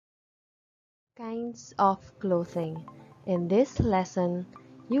Kinds of clothing. In this lesson,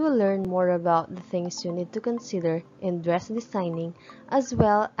 you will learn more about the things you need to consider in dress designing as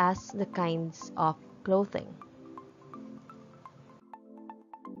well as the kinds of clothing.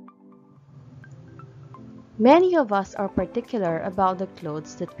 Many of us are particular about the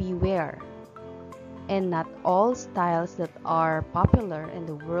clothes that we wear, and not all styles that are popular in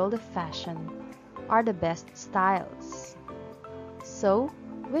the world of fashion are the best styles. So,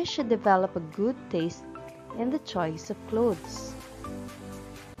 we should develop a good taste in the choice of clothes.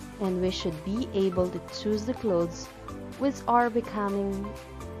 And we should be able to choose the clothes which are becoming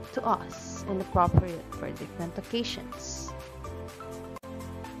to us and appropriate for different occasions.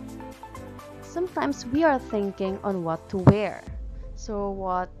 Sometimes we are thinking on what to wear. So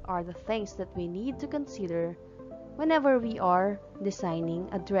what are the things that we need to consider whenever we are designing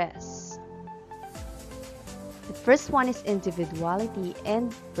a dress? The first one is individuality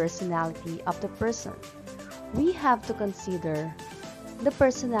and personality of the person. We have to consider the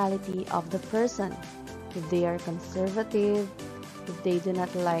personality of the person. If they are conservative, if they do not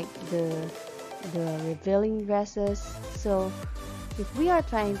like the revealing dresses. So if we are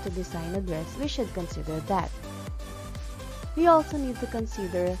trying to design a dress, we should consider that. We also need to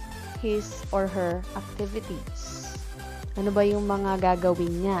consider his or her activities. Ano ba yung mga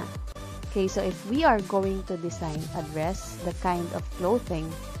gagawin niya? Okay, so if we are going to design a dress, the kind of clothing,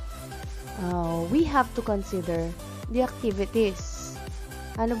 we have to consider the activities.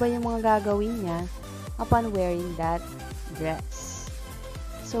 Ano ba yung mga gagawin niya upon wearing that dress?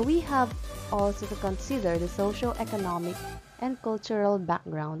 So we have also to consider the socio-economic and cultural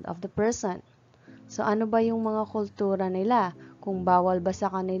background of the person. So ano ba yung mga kultura nila? Kung bawal ba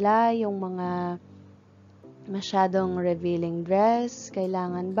sa kanila yung mga masyadong revealing dress,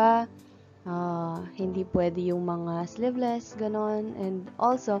 kailangan ba? Hindi pwede yung mga sleeveless, ganon. And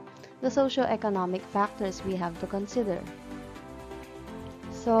also, the socio-economic factors we have to consider.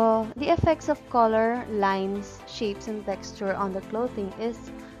 So, the effects of color, lines, shapes, and texture on the clothing is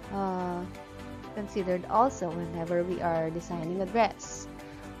considered also whenever we are designing a dress.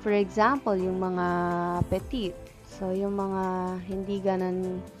 For example, yung mga petite, so yung mga hindi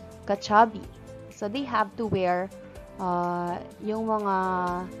ganun ka-chubby, so they have to wear yung mga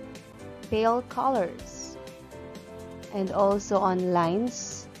pale colors. And also on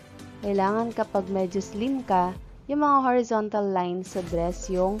lines, kailangan kapag medyo slim ka, yung mga horizontal lines sa dress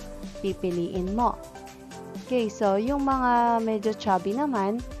yung pipiliin mo. Okay, so yung mga medyo chubby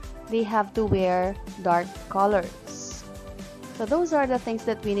naman, they have to wear dark colors. So those are the things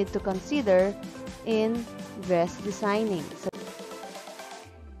that we need to consider in dress designing.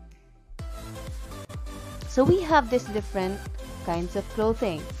 So we have these different kinds of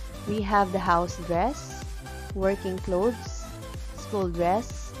clothing. We have the house dress, working clothes, school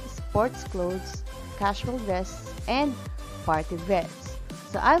dress, sports clothes, casual dress, and party dress.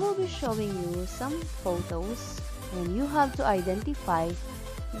 So I will be showing you some photos and you have to identify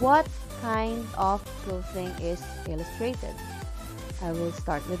what kind of clothing is illustrated. I will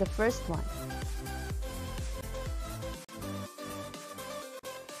start with the first one.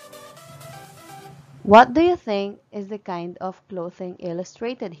 What do you think is the kind of clothing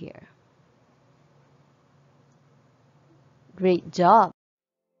illustrated here? Great job!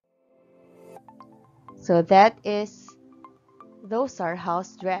 So those are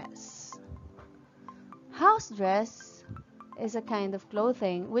house dress. House dress is a kind of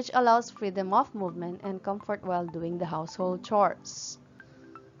clothing which allows freedom of movement and comfort while doing the household chores.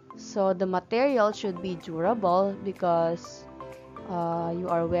 So the material should be durable because you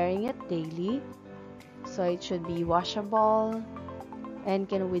are wearing it daily. So it should be washable and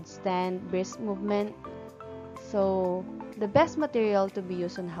can withstand brisk movement. So the best material to be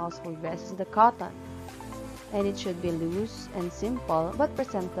used on household dress is the cotton. And it should be loose and simple but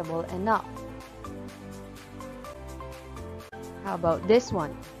presentable enough. How about this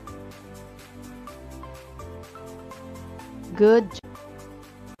one? Good.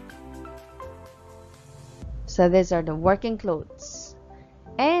 So these are the working clothes.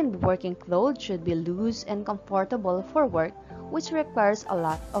 And working clothes should be loose and comfortable for work, which requires a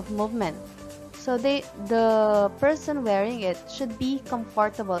lot of movement. So the person wearing it should be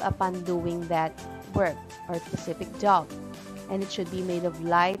comfortable upon doing that work or specific job. And it should be made of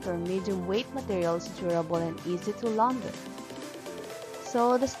light or medium weight materials, durable and easy to launder.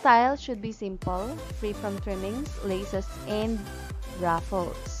 So the style should be simple, free from trimmings, laces, and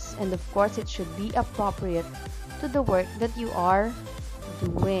ruffles. And of course, it should be appropriate to the work that you are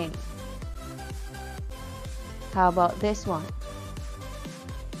doing. How about this one?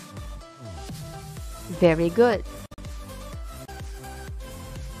 Very good.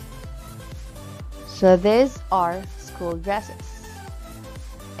 So these are school dresses.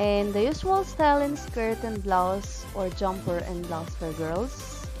 And the usual style in skirt and blouse or jumper and blouse for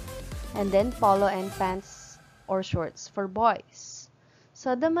girls. And then polo and pants or shorts for boys.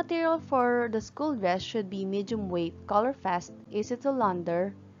 So the material for the school dress should be medium weight, color fast, easy to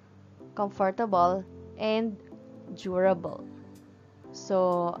launder, comfortable, and durable.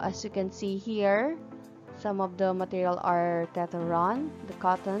 So as you can see here, some of the material are Tetheron, the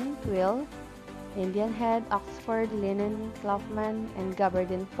cotton, twill, Indian head, Oxford, linen, Cloughman, and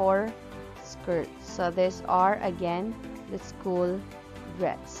gabardine for skirts. So these are again the school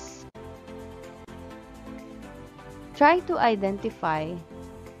dress. Try to identify,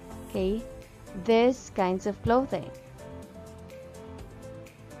 these kinds of clothing.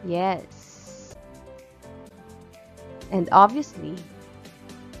 Yes. And obviously,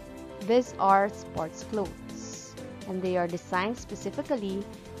 these are sports clothes, and they are designed specifically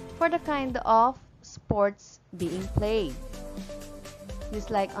for the kind of sports being played. Just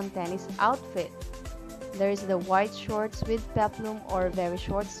like on tennis outfit, there is the white shorts with peplum or very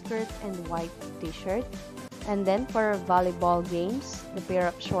short skirt and white t-shirt. And then for volleyball games, the pair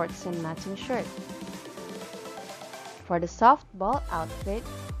of shorts and matching shirt. For the softball outfit,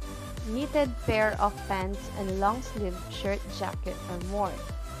 knitted pair of pants and long sleeve shirt, jacket or more.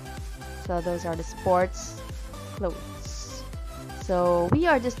 So those are the sports clothes. So we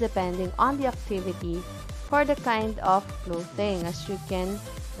are just depending on the activity for the kind of clothing, as you can.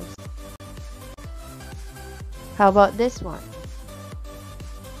 How about this one?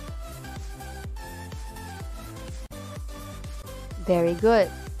 Very good.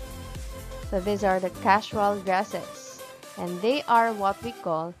 So these are the casual dresses, and they are what we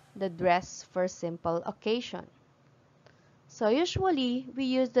call the dress for simple occasion. So usually we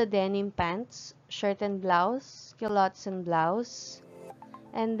use the denim pants, shirt and blouse, culottes and blouse,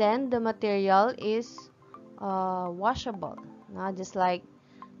 and then the material is washable, just like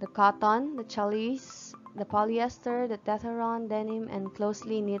the cotton, the challis, the polyester, the tetheron, denim, and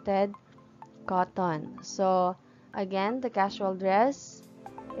closely knitted cotton. So again, the casual dress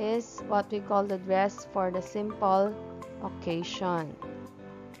is what we call the dress for the simple occasion.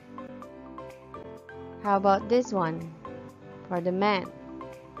 How about this one for the men?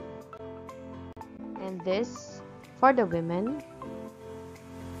 And this for the women?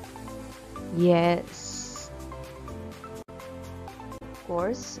 Yes. Of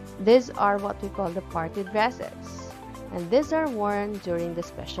course, these are what we call the party dresses, and these are worn during the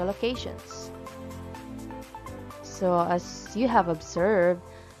special occasions. So as you have observed,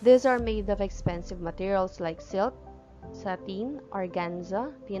 these are made of expensive materials like silk, satin,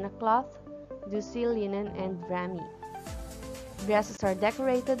 organza, pina cloth, dusil, linen, and ramie. Dresses are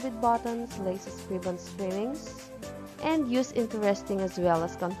decorated with buttons, laces, ribbons, trimmings, and use interesting as well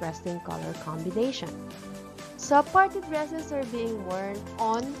as contrasting color combination. So party dresses are being worn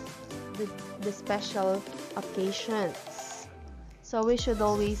on the special occasions. So we should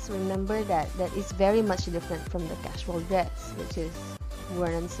always remember that is very much different from the casual dress, which is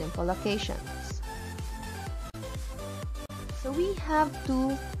worn on simple occasions. So we have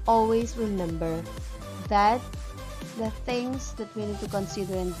to always remember that the things that we need to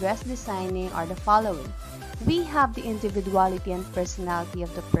consider in dress designing are the following. We have the individuality and personality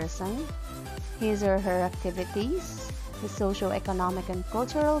of the person, his or her activities, the socio-economic and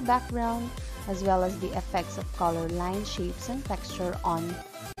cultural background, as well as the effects of color, line, shapes, and texture on.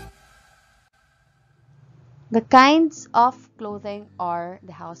 The kinds of clothing are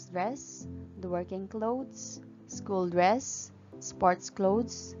the house dress, the working clothes, school dress, sports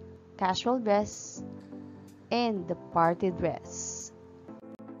clothes, casual dress, and the party dress.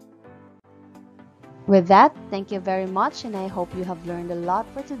 With that, thank you very much, and I hope you have learned a lot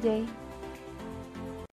for today.